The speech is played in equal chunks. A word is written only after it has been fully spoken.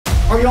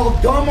Are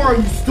y'all dumb or are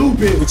you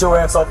stupid? Get your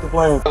ass off the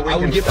plane. I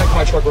will get back to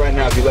my truck right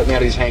now if you let me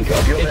out of these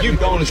handcuffs. If you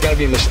don't, it's gotta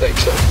be a mistake,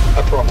 sir.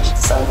 I promise.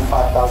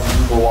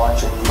 75,000 people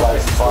watching. You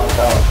guys find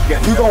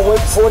out. You gonna wait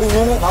 40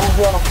 minutes? I'm gonna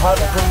be on a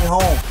private plane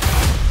home.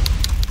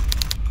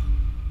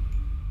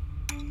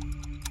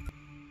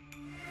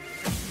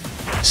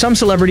 Some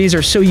celebrities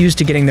are so used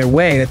to getting their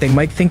way that they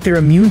might think they're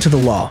immune to the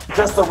law.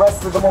 Just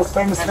arrested the most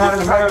famous man in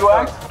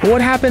America. But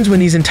what happens when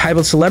these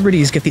entitled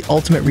celebrities get the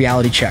ultimate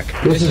reality check?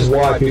 This is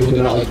why people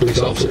do not like police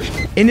officers.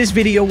 In this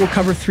video, we'll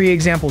cover 3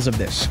 examples of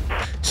this.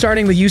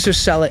 Starting with Yusuf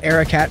Salah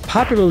Erakat,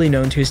 popularly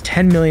known to his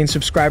 10 million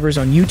subscribers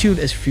on YouTube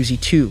as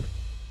Fuzi2.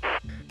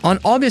 On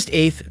August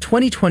 8th,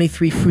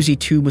 2023,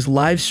 Fuzi2 was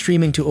live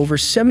streaming to over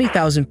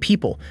 70,000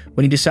 people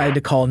when he decided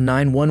to call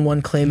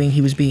 911 claiming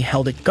he was being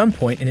held at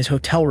gunpoint in his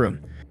hotel room.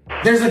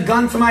 There's a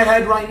gun to my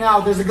head right now.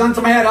 There's a gun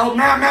to my head. Help,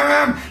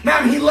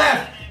 ma'am, he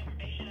left.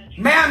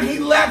 Ma'am, he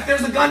left.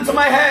 There's a gun to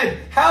my head.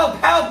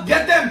 Help,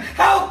 get them.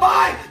 Help,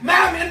 bye.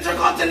 Ma'am,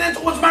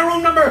 Intercontinental, what's my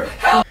room number?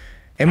 Help.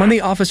 And when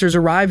the officers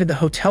arrived at the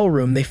hotel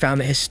room, they found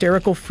the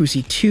hysterical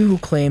Fuzi2 who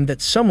claimed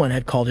that someone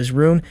had called his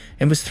room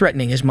and was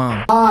threatening his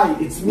mom. Hi,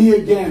 it's me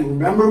again.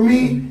 Remember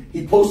me?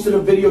 He posted a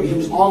video. He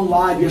was on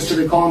live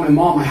yesterday calling my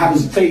mom. I have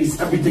his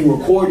face, everything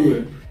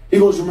recorded. He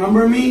goes,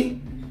 remember me?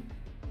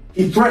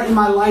 He threatened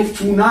my life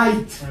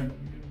tonight.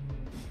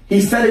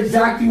 He said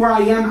exactly where I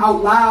am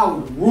out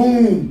loud,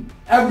 room,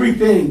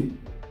 everything.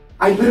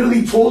 I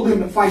literally told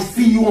him, if I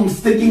see you, I'm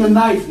sticking a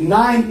knife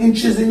 9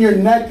 inches in your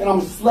neck and I'm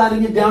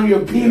sliding it down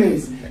your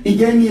penis. He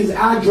gave me his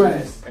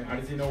address. And how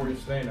does he know where you're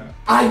staying at?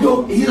 I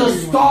don't, he's a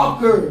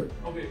stalker.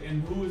 Okay,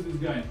 and who is this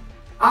guy?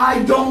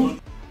 I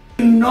don't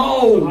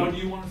know. So how do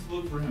you want us to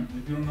look for him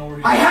if you don't know where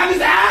he is? I have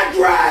his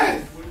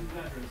address. What is his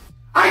address?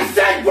 I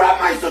said grab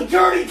my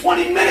security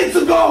 20 minutes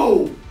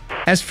ago.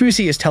 As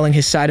Fuzi is telling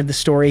his side of the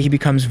story, he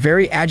becomes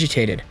very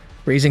agitated,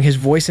 raising his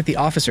voice at the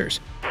officers.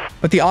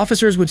 But the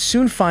officers would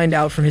soon find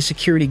out from his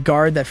security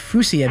guard that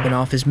Fuzi had been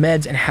off his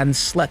meds and hadn't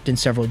slept in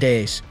several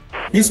days.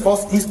 He's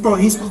supposed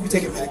to be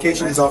taking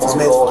medication. He's off his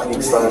meds for like 3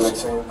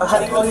 days. How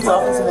do you know he's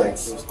off his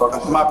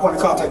meds? My point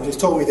of contact just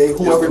told me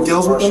whoever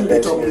deals with him,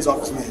 they told me he's off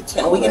his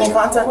meds. Are we getting in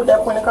contact with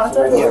that point of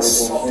contact?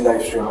 Yes.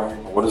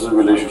 What is the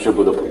relationship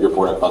with your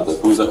point of contact?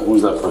 Who's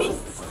that person?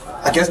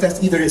 I guess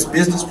that's either his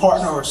business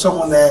partner or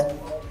someone that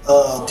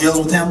deals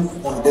with him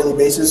on a daily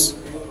basis.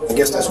 I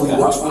guess that's who he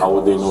works for. How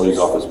would they know he's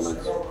off his meds?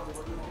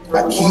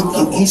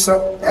 He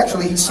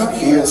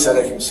said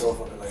it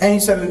himself. And he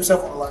said it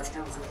himself on the live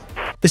stream as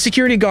well. The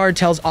security guard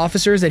tells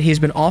officers that he has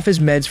been off his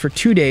meds for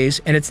 2 days,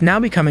 and it's now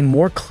becoming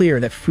more clear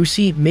that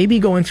Fuzi may be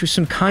going through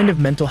some kind of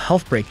mental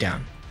health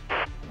breakdown.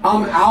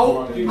 I'm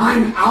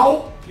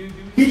out.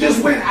 He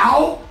just went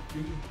out.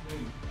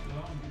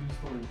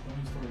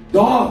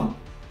 Dog,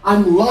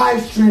 I'm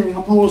live streaming.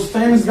 I'm the most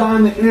famous guy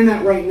on the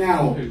internet right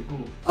now. Okay,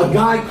 cool. A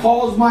guy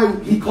calls my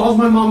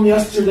mom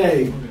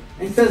yesterday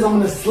and says I'm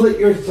gonna slit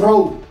your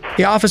throat.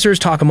 The officers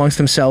talk amongst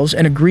themselves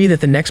and agree that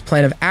the next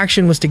plan of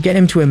action was to get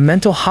him to a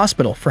mental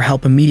hospital for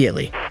help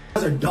immediately. You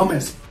guys are dumb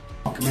as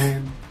fuck,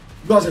 man.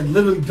 You guys are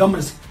literally dumb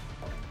as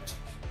fuck.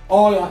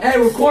 Oh, y'all. Hey,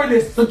 record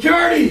this.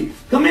 Security,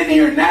 come in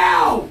here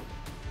now.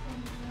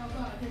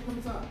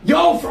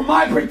 Yo, for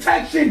my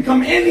protection,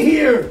 come in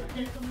here.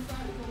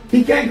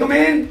 He can't come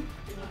in?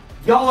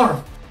 Y'all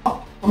are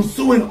fuck. I'm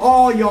suing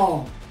all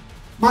y'all.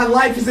 My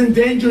life is in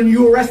danger and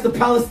you arrest a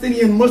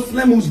Palestinian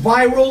Muslim who's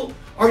viral?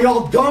 Are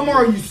y'all dumb or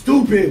are you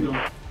stupid?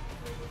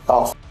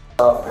 Oh,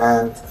 up,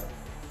 man.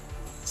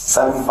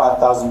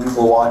 75,000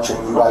 people watching.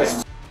 You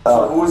guys.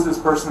 So who is this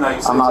person that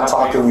you said? I'm not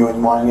talking to you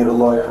anymore. I need a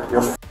lawyer.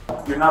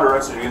 You're not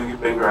arrested. You're gonna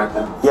get bigger at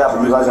them. Yeah,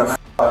 but you guys are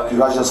up. You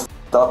guys just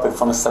up in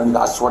front of 70.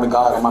 I swear to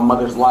God, on my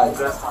mother's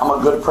life. I'm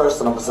a good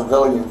person. I'm a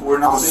civilian.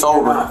 I'm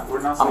sober.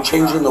 I'm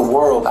changing the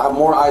world. I have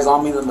more eyes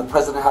on me than the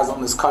president has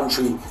on this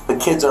country. The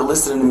kids are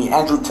listening to me.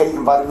 Andrew Tate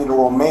invited me to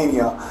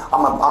Romania.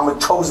 I'm a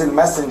chosen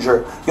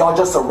messenger. Y'all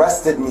just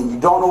arrested me. You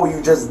don't know what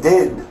you just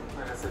did.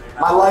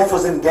 My life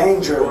was in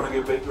danger. You're going to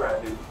get bigger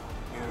at it.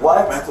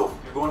 What?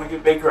 You're going to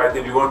get bigger at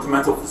it. You're going to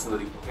mental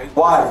facility. Okay?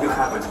 Why? It's going to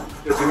happen.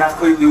 Because you're not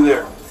clearly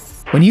there.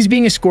 When he's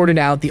being escorted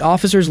out, the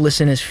officers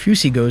listen as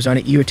Fuzi goes on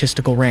an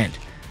egotistical rant,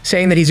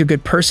 saying that he's a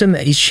good person,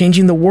 that he's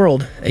changing the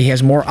world, that he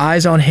has more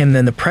eyes on him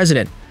than the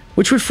president,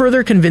 which would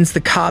further convince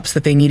the cops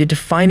that they needed to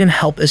find and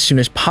help as soon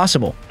as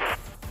possible.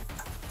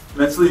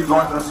 Mentally, you're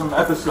going through some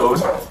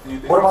episodes.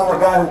 What about the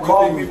guy who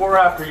called me? People were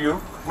after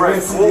you.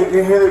 Right.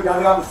 You hear the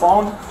guy on the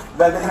phone?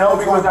 That No,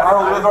 because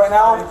viral with right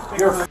now?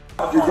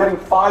 You're getting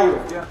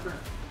fired. Yeah, sure.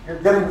 You're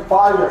getting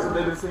fired.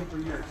 They've been saying for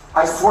years.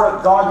 I swear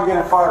to God, you're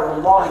getting fired.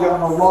 Allah, you're on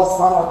Allah,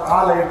 son of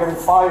Allah, you're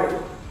getting fired.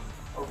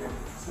 Okay.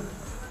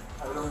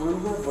 I don't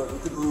believe it, but you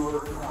can believe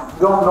whatever you want. You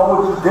don't know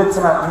what you did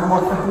tonight. You're the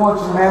most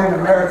influential man in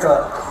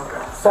America.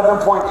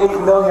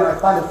 7.8 million. I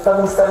signed a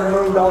 $77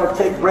 million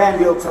cake brand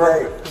deal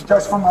today.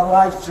 Just from my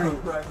live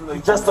stream.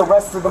 You just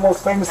arrested the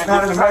most famous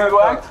man in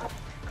America.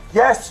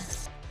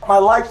 Yes, my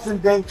life's in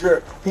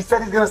danger. He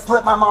said he's gonna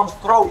slit my mom's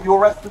throat. You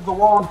arrested the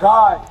wrong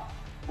guy.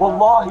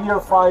 Wallahi,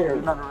 you're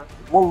fired.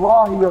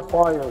 Wallahi, you're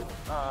fired.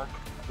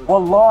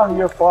 Wallahi,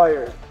 you're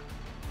fired.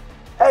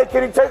 Hey,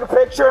 can you take a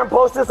picture and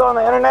post this on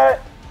the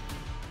internet?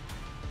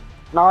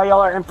 No,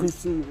 y'all are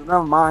NPCs.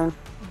 Never mind.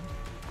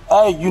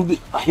 Hey,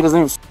 he doesn't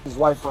even his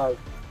wife right.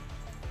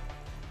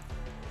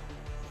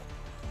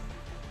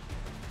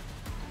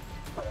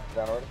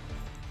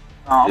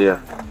 Yeah.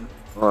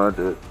 Oh, I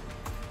did.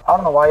 I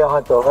don't know why y'all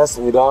had to arrest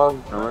me, dog.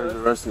 Nobody's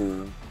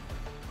arresting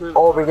you.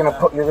 Oh, you're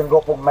gonna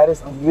go put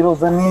medicine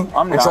needles in me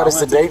and try to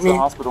sedate me?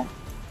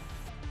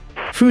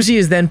 Fuzi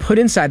is then put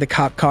inside the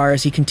cop car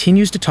as he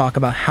continues to talk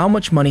about how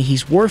much money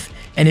he's worth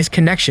and his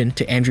connection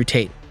to Andrew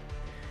Tate.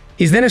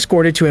 He's then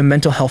escorted to a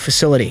mental health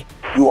facility.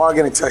 You are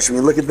gonna touch me.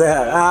 Look at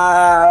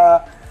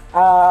that.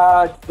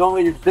 Don't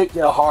let your dick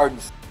get hard.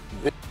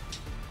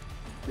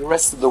 You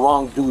arrested the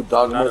wrong dude,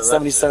 dog. I'm worth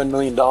 $77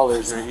 million.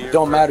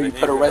 Don't matter. You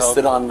put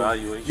arrested on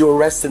me. You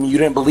arrested me. You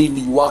didn't believe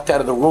me. You walked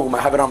out of the room. I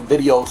have it on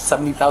video.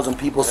 70,000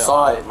 people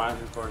saw it.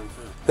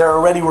 They're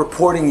already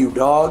reporting you,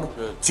 dog.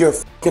 To your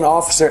fucking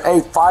officer. Hey,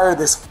 fire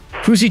this.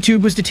 Fuzi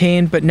Tube was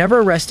detained but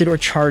never arrested or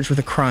charged with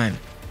a crime.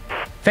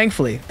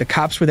 Thankfully, the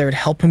cops were there to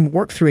help him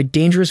work through a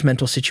dangerous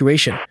mental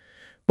situation.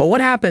 But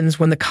what happens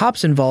when the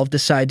cops involved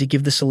decide to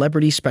give the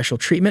celebrity special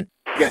treatment?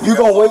 You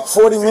gonna wait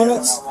 40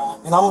 minutes,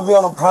 and I'm gonna be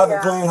on a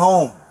private plane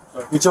home.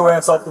 Get your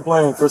ass off the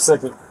plane for a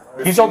second.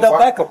 He's Odell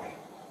Beckham.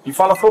 You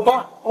follow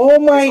football? Oh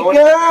my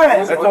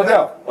God! That's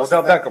Odell.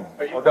 Odell Beckham.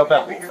 Odell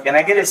Beckham. Can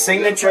I get a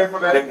signature?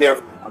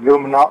 I'll give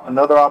him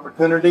another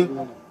opportunity,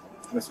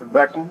 Mr.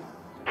 Beckham.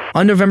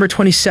 On November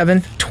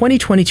 27th,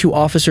 2022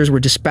 officers were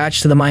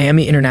dispatched to the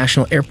Miami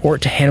International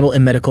Airport to handle a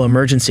medical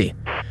emergency.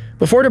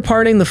 Before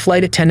departing, the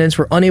flight attendants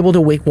were unable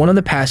to wake one of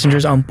the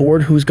passengers on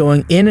board who was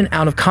going in and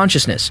out of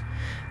consciousness.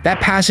 That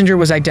passenger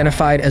was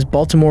identified as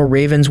Baltimore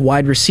Ravens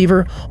wide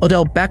receiver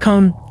Odell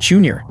Beckham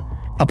Jr.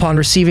 Upon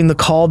receiving the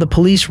call, the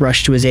police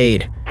rushed to his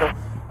aid. I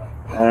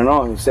don't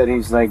know. He said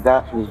he's like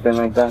that. He's been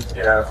like that.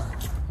 Yeah.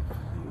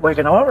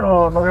 Waking up or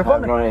no?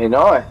 You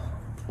know it.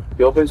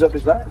 He opens up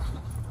his eyes.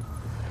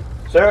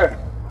 Sir,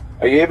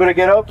 are you able to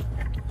get up?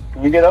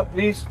 Can you get up,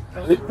 please?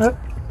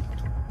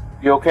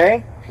 You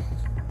okay?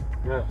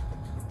 Yeah.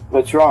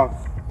 What's wrong?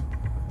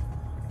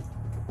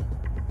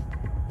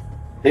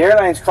 The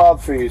airline's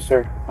called for you,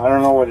 sir. I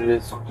don't know what it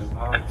is.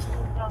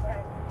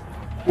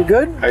 You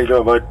good? How you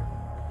doing, bud?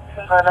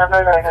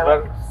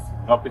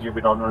 Not that you've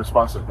been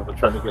unresponsive, but we're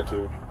trying to get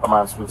to a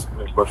man's first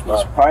He's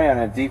probably on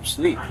a deep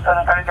sleep.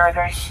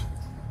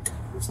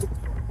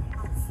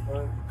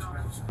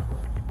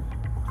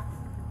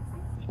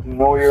 You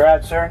know where you're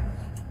at, sir?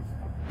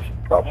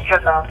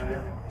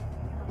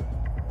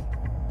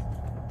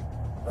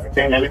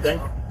 Contain anything?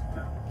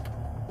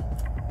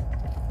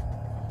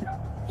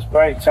 He's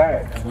probably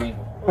tired.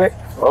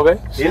 Okay.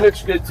 He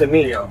looks good to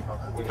me.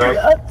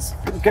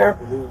 Be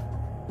careful.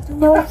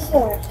 No,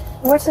 sir.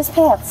 Where's his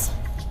pants?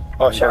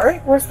 Oh, sorry?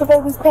 Where's the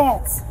baby's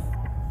pants?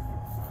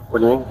 What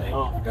do you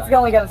mean? He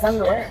only got his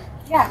underwear.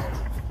 Yeah.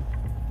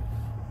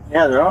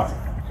 Yeah, they're on.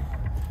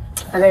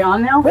 Are they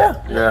on now?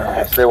 Yeah.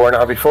 Yeah. They weren't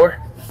on before?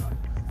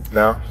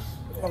 No.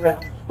 Okay.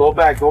 Go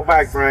back,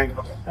 Frank.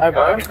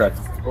 Okay.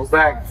 Go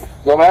back.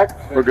 Go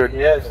back? We're good.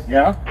 Yes.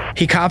 Yeah?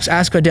 He cops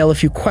ask Odell a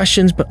few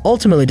questions, but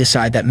ultimately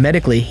decide that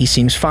medically he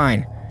seems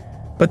fine.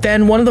 But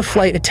then one of the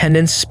flight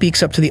attendants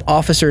speaks up to the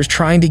officers,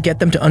 trying to get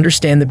them to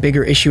understand the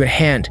bigger issue at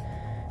hand.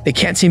 They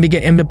can't seem to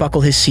get him to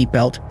buckle his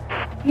seatbelt.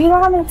 You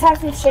know how many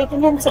times we've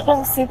shaken him to put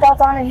his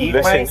seatbelt on and he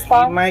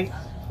Listen, might.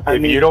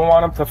 If you don't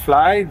want him to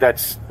fly,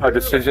 that's a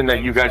decision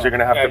that you guys are going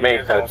to have to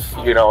make. That's,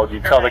 you know, you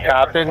tell the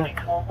captain,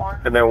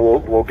 and then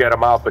we'll get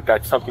him out, but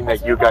that's something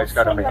that you guys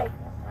got to make.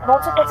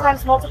 Multiple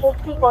times, multiple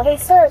people. Hey,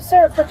 sir,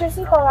 put your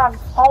seatbelt on.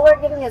 All we're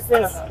getting is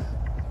this.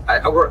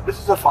 This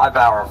is a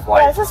 5-hour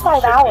flight. Yeah, this is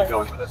 5 hours.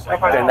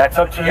 Then that's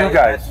up to you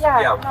guys.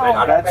 Yeah,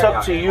 no. That's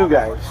up to you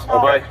guys.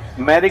 But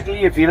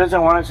medically, if he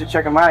doesn't want us to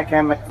check him out, I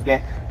can't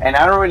get. And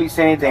I don't really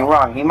say anything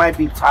wrong. He might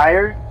be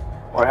tired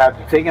or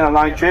have taken a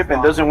long trip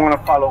and doesn't want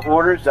to follow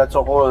orders. That's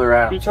a whole other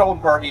animal. He told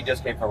her he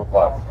just came from a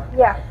club.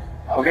 Yeah.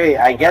 Okay,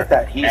 I get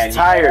that. He's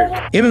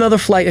tired. Even though the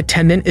flight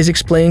attendant is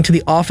explaining to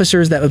the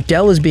officers that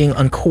Odell is being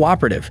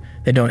uncooperative,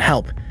 they don't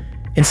help.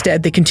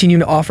 Instead, they continue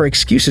to offer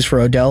excuses for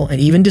Odell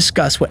and even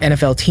discuss what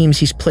NFL teams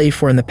he's played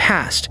for in the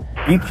past.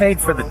 He played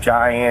for the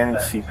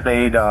Giants. He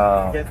played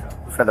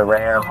for the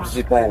Rams. Who's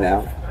he playing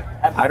now?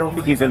 I don't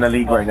think he's in the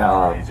league right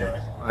now.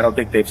 I don't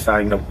think they've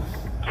signed him.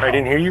 I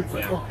didn't hear you?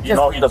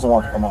 No, he doesn't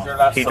want to come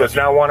out. He does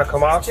not want to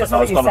come out?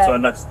 No, he's coming to the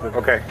next.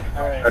 Okay.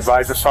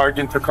 Advise the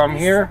sergeant to come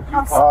here.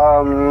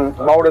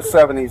 Motor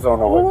 70's on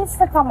the He way. needs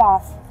to come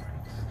off.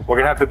 We're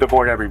going to have to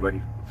deport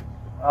everybody.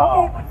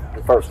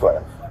 First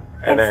class.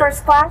 In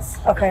first class?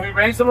 Okay.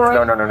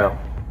 No.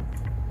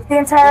 The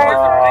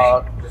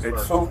entire...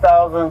 It's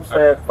 2,000.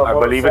 I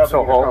believe it's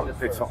a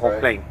whole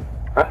plane.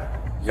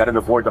 You got to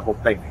deport the whole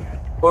plane.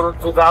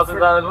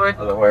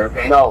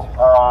 $2,000 No.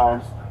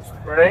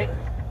 Renee?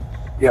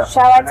 Yeah.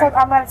 Shall I talk?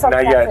 I'm going to talk Not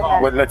to yet.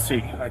 him. Well, let's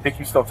see. I think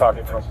he's still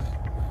talking to him.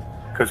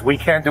 Because we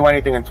can't do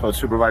anything until a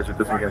supervisor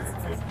doesn't get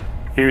it.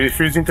 He's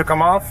refusing to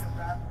come off?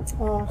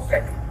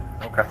 Okay.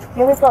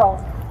 Here we go.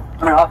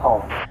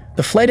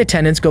 The flight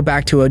attendants go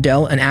back to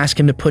Odell and ask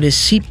him to put his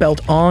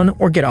seatbelt on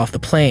or get off the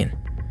plane.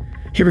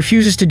 He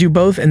refuses to do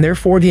both, and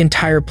therefore the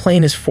entire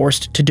plane is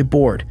forced to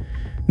deboard.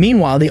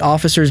 Meanwhile, the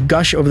officers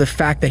gush over the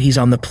fact that he's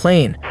on the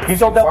plane.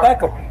 He's Odell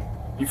Beckham.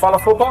 You follow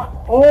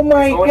football? Oh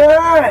my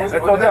God! That's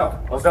Odell.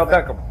 Odell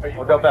Beckham.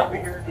 Odell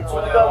Beckham.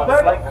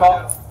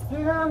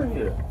 Get out of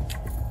here.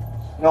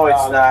 No,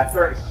 it's not.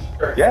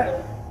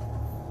 Yeah.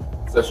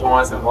 Session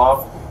one's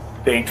involved.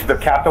 The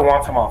captain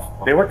wants him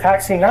off. They were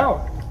taxiing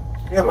out.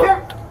 They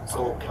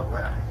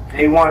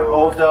want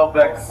Odell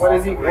Beckham. What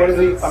has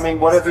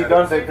he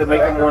done to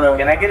make him want to?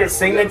 Can I get his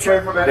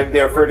signature?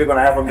 They're afraid they're going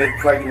to have a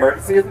mid-flight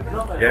emergency?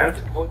 Yeah.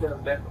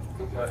 Okay,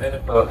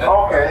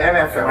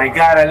 NFL. My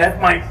God, I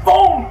left my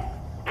phone!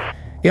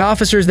 The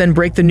officers then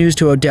break the news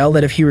to Odell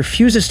that if he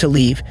refuses to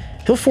leave,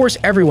 he'll force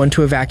everyone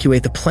to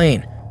evacuate the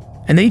plane.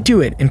 And they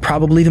do it in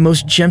probably the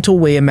most gentle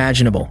way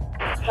imaginable.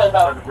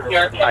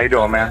 How you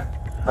doing, man?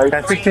 Can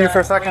I speak to you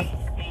for a second?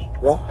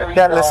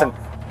 Yeah, listen.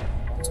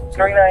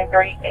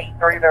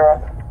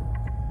 393-830.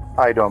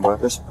 How you doing, bud?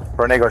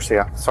 Rene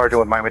Garcia, Sergeant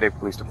with Miami-Dade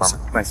Police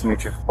Department. Nice to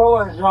meet you.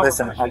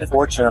 Listen,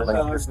 unfortunately,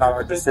 it's not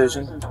our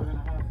decision.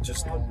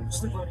 Just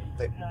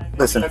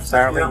listen.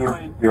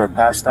 Apparently, you were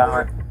passed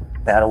out.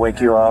 They had to wake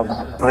you up.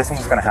 Listen,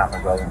 what's gonna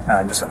happen, brother.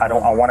 I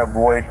want to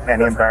avoid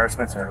any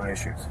embarrassments or any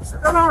issues.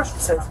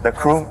 The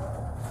crew,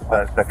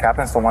 the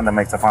captain's the one that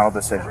makes the final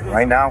decision.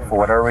 Right now, for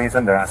whatever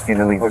reason, they're asking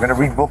you to leave. We're gonna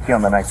rebook you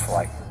on the next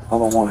flight. I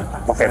don't want it.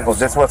 Okay, well,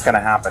 this is what's gonna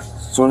happen.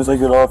 As soon as I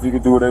get off, you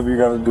can do whatever you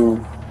gotta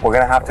do. We're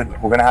gonna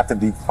have to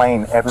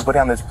deplane everybody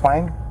on this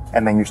plane,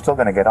 and then you're still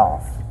gonna get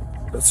off.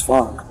 That's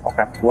fine.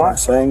 Okay. What I'm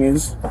saying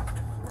is, I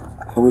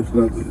would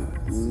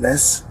be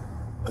less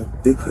a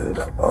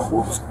dickhead about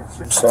who's.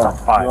 I'm sorry.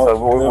 All right,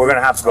 so we're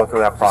gonna have to go through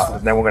that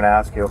process. Then we're gonna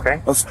ask you,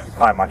 okay? All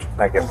right, much.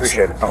 Thank you.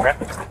 Appreciate it. Okay.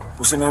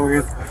 What's your name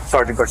again?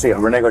 Sergeant Garcia,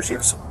 Rene Garcia.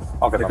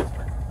 Okay.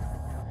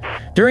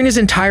 During his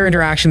entire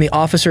interaction, the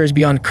officer is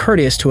beyond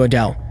courteous to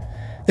Odell.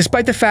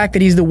 Despite the fact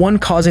that he's the one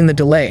causing the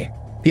delay,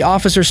 the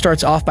officer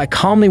starts off by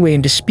calmly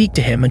waiting to speak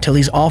to him until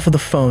he's off of the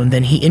phone.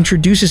 Then he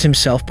introduces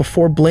himself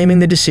before blaming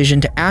the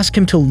decision to ask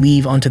him to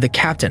leave onto the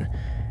captain.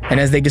 And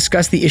as they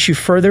discuss the issue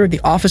further, the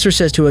officer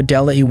says to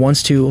Odell that he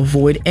wants to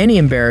avoid any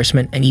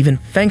embarrassment and even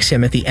thanks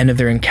him at the end of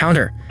their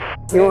encounter.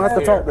 You don't have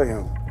to talk to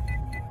him.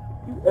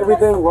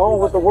 Everything wrong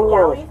with the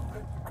world.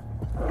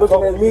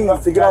 Looking at me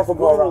to get off a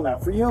plane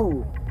for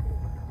you.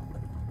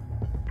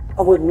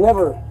 I would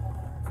never,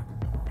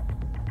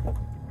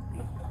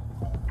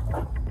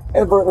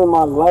 ever in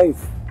my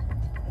life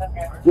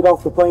get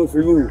off the plane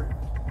for you.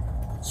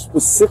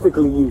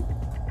 Specifically you.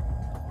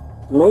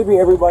 Maybe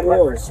everybody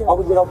else. I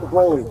would get off the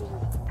plane.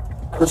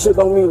 This shit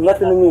don't mean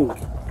nothing to me.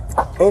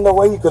 Ain't no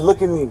way you could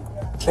look at me.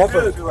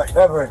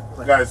 Ever.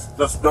 Guys,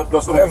 just don't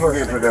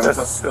engage with them.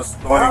 Just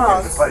don't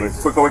engage.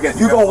 Quick, go again.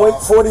 You gonna wait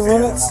 40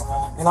 minutes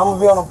and I'm gonna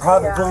be on a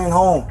private plane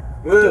home.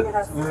 Good.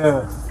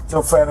 Yeah.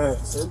 Your fat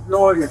ass.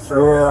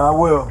 Yeah, I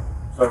will.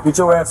 Get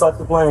your ass off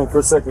the plane for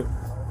a second.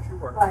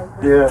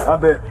 Yeah, I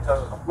bet.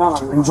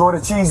 Enjoy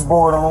the cheese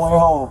board on the way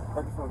home.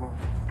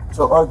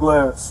 So ugly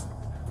ass.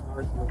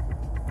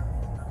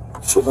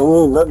 Shit don't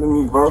mean nothing to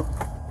me, bro.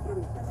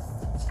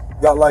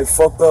 Got like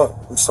fucked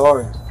up. I'm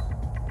sorry.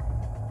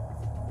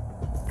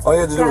 All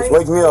you had to do was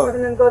wake me up.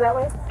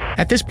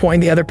 At this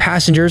point, the other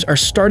passengers are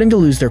starting to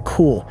lose their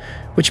cool,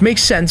 which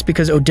makes sense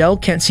because Odell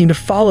can't seem to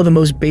follow the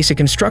most basic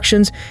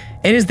instructions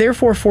and is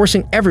therefore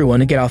forcing everyone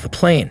to get off the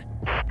plane.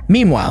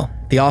 Meanwhile,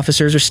 the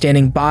officers are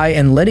standing by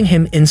and letting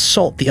him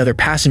insult the other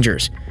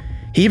passengers.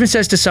 He even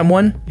says to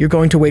someone, "You're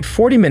going to wait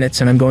 40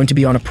 minutes and I'm going to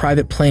be on a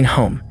private plane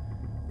home."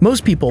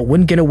 Most people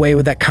wouldn't get away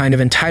with that kind of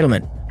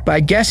entitlement, but I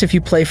guess if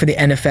you play for the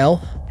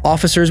NFL,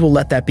 officers will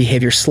let that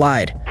behavior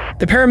slide.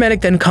 The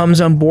paramedic then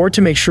comes on board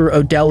to make sure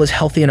Odell is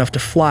healthy enough to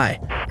fly.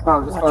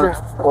 What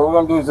we're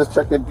going to do is just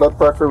check your blood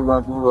pressure.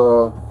 We're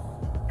going to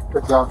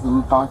check out the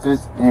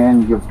glucose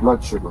and your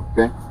blood sugar,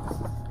 okay?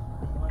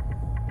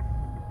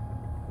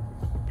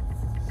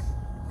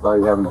 Sorry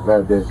you're having a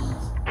bad day.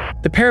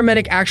 The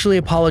paramedic actually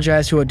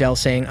apologized to Odell,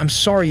 saying, "I'm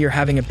sorry you're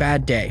having a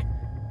bad day."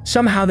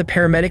 Somehow the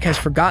paramedic has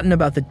forgotten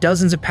about the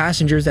dozens of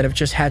passengers that have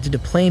just had to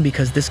deplane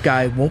because this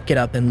guy won't get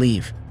up and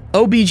leave.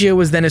 OBJ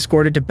was then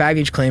escorted to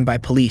baggage claim by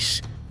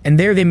police, and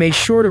there they made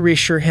sure to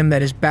reassure him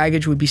that his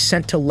baggage would be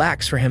sent to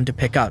LAX for him to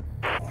pick up.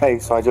 Hey,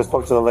 so I just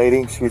spoke to the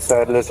lady. She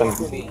said, listen,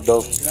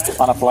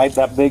 on a flight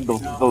that big,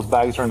 those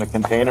bags are in a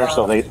container,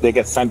 so they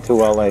get sent to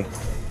LA.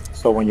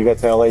 So when you get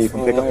to LA, you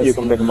can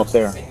pick them up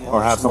there,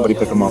 or have somebody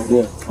pick them up.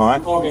 Yeah. All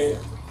right.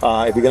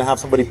 If you're gonna have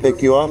somebody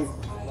pick you up,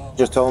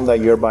 just tell them that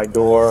you're by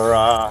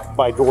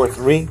door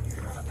 3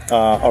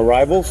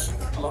 arrivals,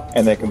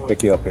 and they can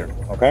pick you up here.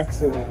 Okay.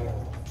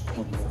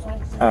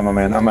 All right, my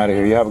man. I'm out of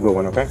here. You have a good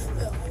one. Okay.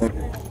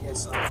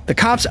 The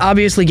cops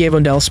obviously gave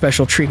Odell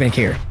special treatment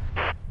here.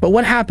 But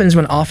what happens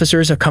when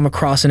officers have come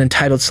across an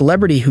entitled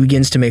celebrity who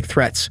begins to make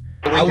threats?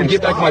 I will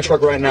get back in my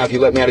truck right now if you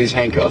let me out of these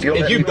handcuffs.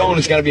 If you don't,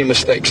 it's going to be a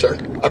mistake, sir.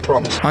 I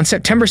promise. On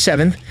September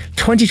 7th,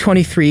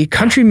 2023,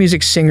 country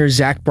music singer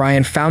Zach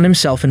Bryan found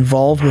himself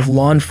involved with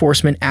law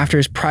enforcement after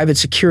his private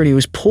security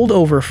was pulled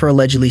over for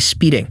allegedly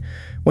speeding.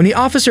 When the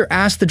officer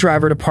asked the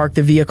driver to park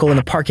the vehicle in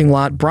the parking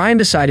lot, Bryan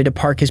decided to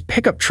park his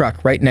pickup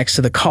truck right next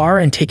to the car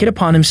and take it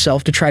upon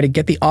himself to try to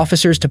get the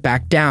officers to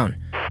back down.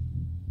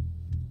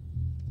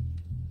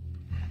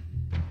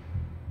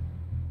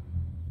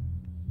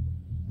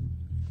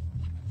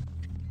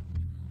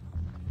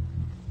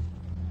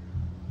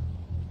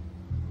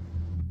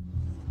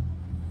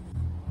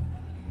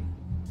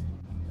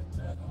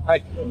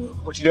 Hey,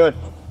 what you doing?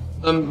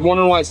 I'm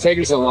wondering why it's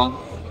taking so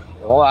long.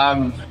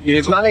 Well,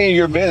 it's not any of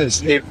your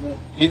business. If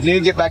you need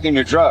to get back in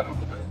your truck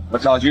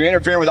because you're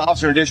interfering with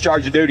officer and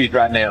discharge of duties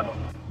right now.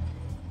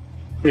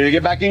 Either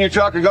get back in your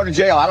truck or go to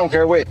jail. I don't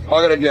care which. I'll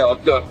go to jail.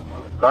 Let's go.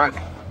 All right.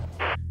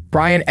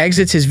 Bryan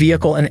exits his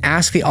vehicle and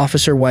asks the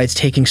officer why it's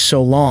taking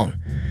so long.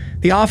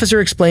 The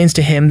officer explains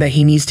to him that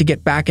he needs to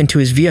get back into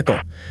his vehicle,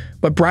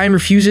 but Bryan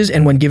refuses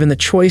and when given the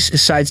choice,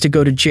 decides to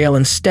go to jail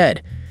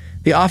instead.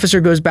 The officer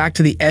goes back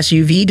to the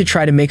SUV to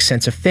try to make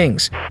sense of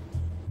things.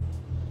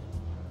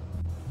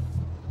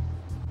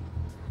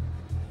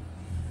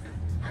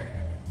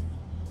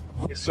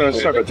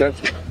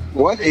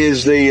 What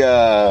is the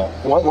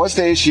what's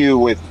the issue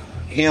with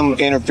him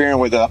interfering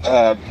with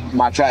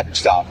my traffic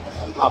stop?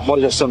 I'm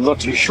not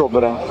too sure,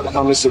 but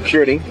I'm the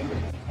security.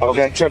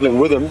 Okay, traveling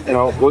with him,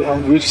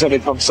 we just had a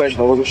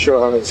conversation. I wasn't sure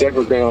how exactly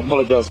was going. I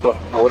apologize, but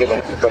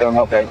whatever. But I'm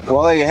okay.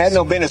 Well, he had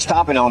no business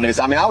stopping on this.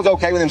 I mean, I was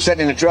okay with him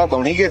sitting in the truck, but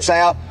when he gets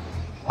out,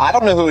 I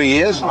don't know who he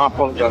is. I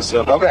apologize,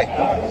 sir. Okay,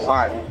 all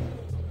right.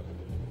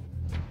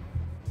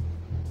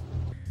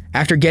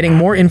 After getting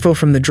more info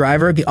from the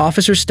driver, the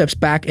officer steps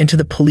back into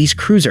the police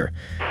cruiser.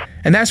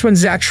 And that's when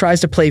Zach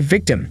tries to play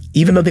victim,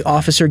 even though the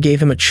officer gave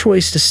him a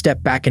choice to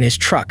step back in his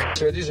truck.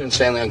 Sir, these are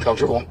insanely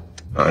uncomfortable.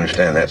 I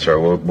understand that, sir.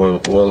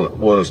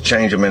 We'll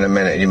change them in a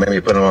minute. You made me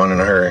put them on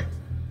in a hurry.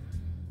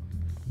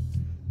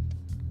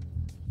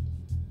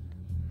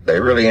 They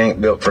really ain't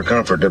built for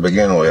comfort to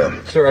begin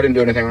with. Sir, I didn't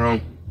do anything wrong.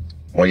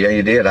 Well, yeah,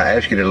 you did. I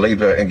asked you to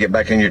leave and get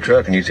back in your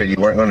truck, and you said you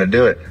weren't going to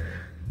do it.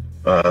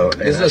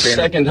 This is the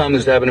second time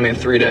this happened to me in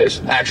 3 days,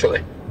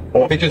 actually.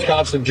 Because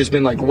cops have just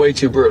been like way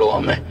too brutal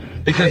on me.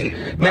 Because,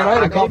 man,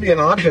 I gave you an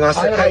option. I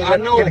said, hey,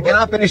 can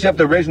I finish up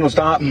the original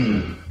stop?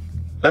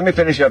 Let me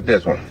finish up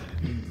this one.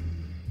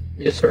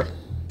 Yes, sir.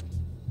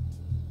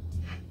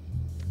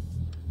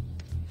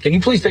 Can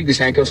you please take these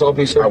handcuffs off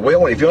me, sir? I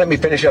will, if you let me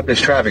finish up this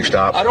traffic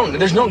stop.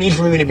 There's no need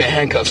for me to be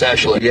handcuffs,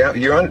 actually. Yeah,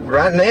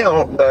 right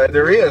now,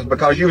 there is,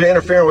 because you're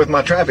interfering with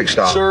my traffic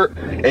stop. Sir.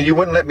 And you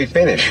wouldn't let me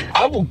finish.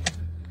 I will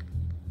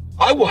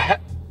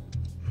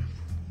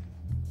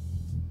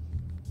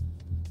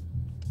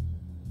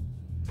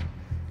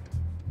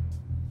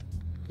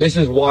This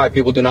is why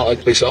people do not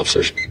like police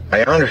officers.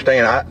 I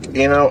understand.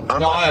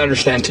 I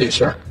understand too,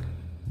 sir.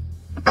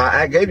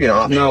 I gave you an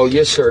option. No,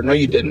 yes, sir. No,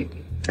 you didn't.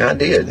 I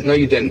did. No,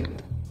 you didn't.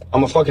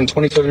 I'm a fucking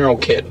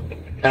 27-year-old kid.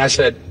 And I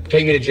said,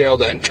 take me to jail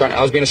then.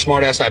 I was being a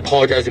smart ass. I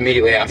apologized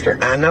immediately after.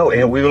 I know,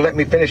 and will you let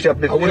me finish up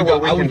this? I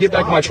would get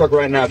back in my truck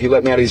right now if you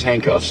let me out of these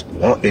handcuffs.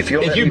 Well, if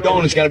you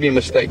don't, it's going to be a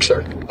mistake,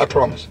 sir. I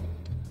promise.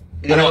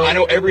 I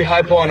know every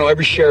high pole. I know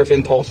every sheriff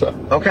in Tulsa.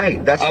 Okay,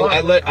 that's fine.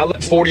 I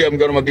let 40 of them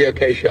go to my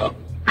BOK show.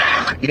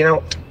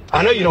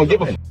 I know you don't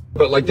give a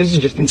but like this is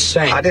just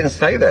insane. I didn't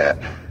say that.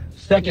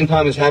 Second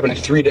time this happened in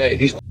 3 days.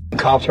 These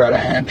cops are out of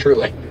hand,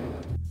 truly.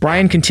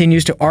 Bryan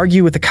continues to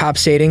argue with the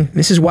cops, stating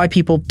this is why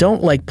people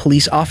don't like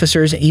police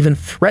officers, and even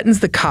threatens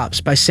the cops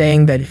by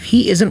saying that if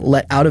he isn't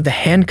let out of the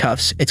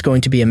handcuffs, it's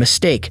going to be a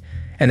mistake,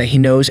 and that he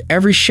knows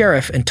every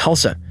sheriff in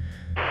Tulsa.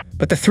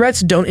 But the threats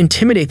don't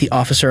intimidate the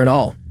officer at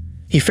all.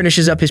 He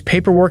finishes up his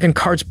paperwork and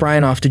carts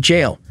Bryan off to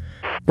jail.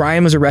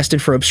 Bryan was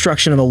arrested for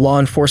obstruction of a law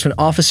enforcement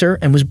officer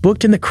and was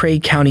booked in the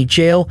Craig County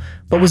Jail,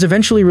 but was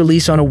eventually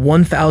released on a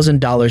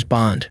 $1,000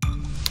 bond.